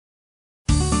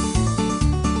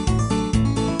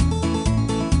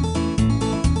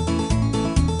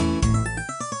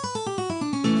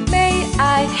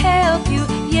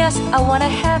Yes, I want a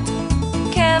hat.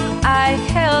 Can I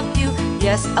help you?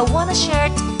 Yes, I want a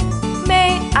shirt.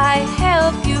 May I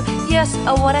help you? Yes,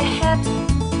 I want a hat.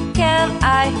 Can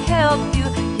I help you?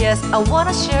 Yes, I want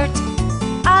a shirt.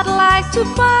 I'd like to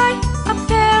buy a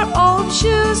pair of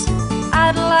shoes.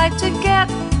 I'd like to get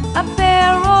a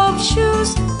pair of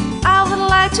shoes. I would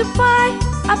like to buy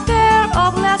a pair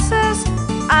of glasses.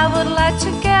 I would like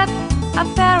to get a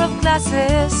pair of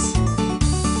glasses.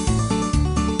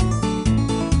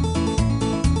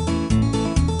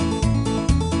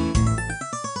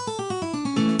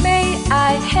 May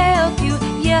I help you?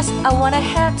 Yes, I want a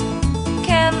hat.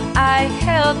 Can I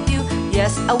help you?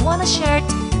 Yes, I want a shirt.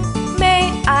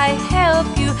 May I help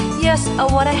you? Yes, I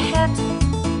want a hat.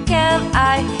 Can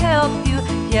I help you?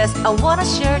 Yes, I want a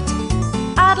shirt.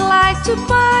 I'd like to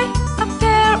buy a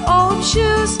pair of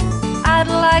shoes. I'd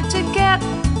like to get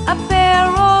a pair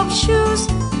of shoes.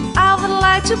 I would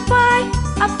like to buy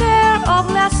a pair of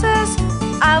glasses.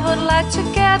 I would like to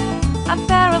get a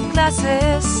pair of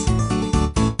glasses.